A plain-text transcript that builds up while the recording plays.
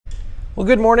Well,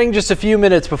 good morning. Just a few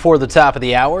minutes before the top of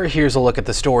the hour, here's a look at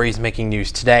the stories making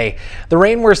news today. The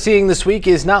rain we're seeing this week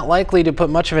is not likely to put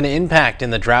much of an impact in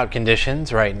the drought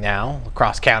conditions right now. La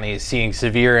Crosse County is seeing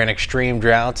severe and extreme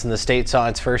droughts, and the state saw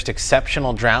its first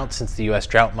exceptional drought since the U.S.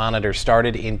 Drought Monitor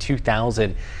started in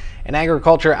 2000. An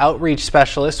agriculture outreach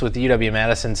specialist with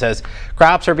UW-Madison says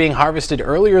crops are being harvested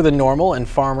earlier than normal, and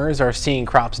farmers are seeing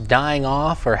crops dying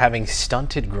off or having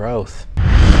stunted growth.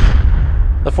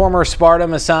 The former Sparta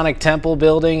Masonic Temple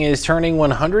building is turning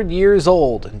 100 years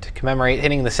old, and to commemorate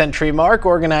hitting the century mark,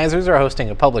 organizers are hosting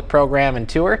a public program and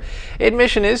tour.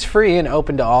 Admission is free and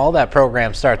open to all. That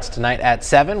program starts tonight at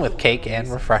 7 with cake and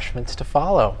refreshments to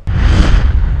follow.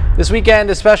 This weekend,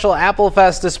 a special Apple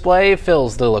Fest display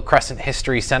fills the La Crescent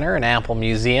History Center and Apple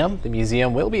Museum. The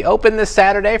museum will be open this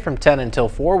Saturday from 10 until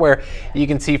 4, where you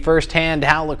can see firsthand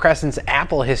how La Crescent's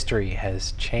Apple history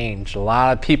has changed. A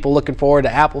lot of people looking forward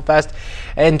to Apple Fest.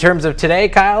 In terms of today,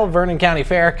 Kyle, Vernon County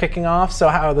Fair kicking off. So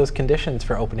how are those conditions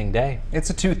for opening day? It's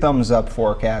a 2 thumbs up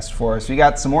forecast for us. We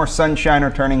got some more sunshine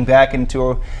returning back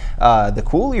into the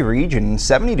Coulee region.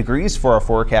 70 degrees for our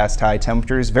forecast high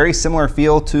temperatures. Very similar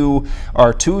feel to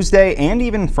our Tuesday and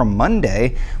even from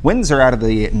Monday. Winds are out of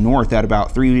the north at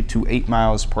about 3 to 8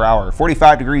 miles per hour.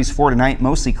 45 degrees for tonight,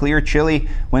 mostly clear, chilly.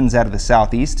 Winds out of the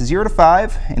southeast, 0 to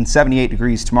 5, and 78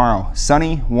 degrees tomorrow.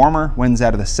 Sunny, warmer, winds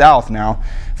out of the south now,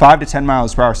 5 to 10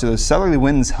 miles per hour. So those southerly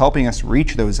winds helping us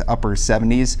reach those upper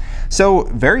 70s. So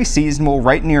very seasonal,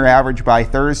 right near average by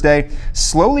Thursday.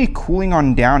 Slowly cooling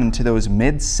on down into those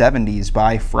mid 70s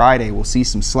by Friday. We'll see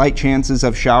some slight chances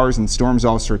of showers and storms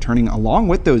also returning, along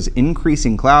with those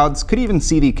increasing clouds. Could even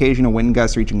see the occasional wind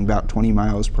gusts reaching about 20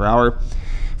 miles per hour.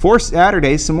 For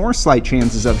Saturday, some more slight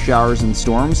chances of showers and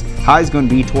storms. High is going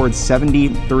to be towards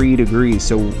 73 degrees,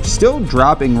 so still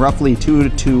dropping roughly 2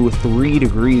 to 3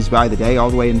 degrees by the day all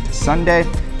the way into Sunday.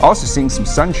 Also seeing some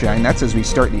sunshine. That's as we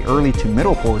start the early to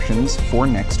middle portions for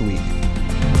next week.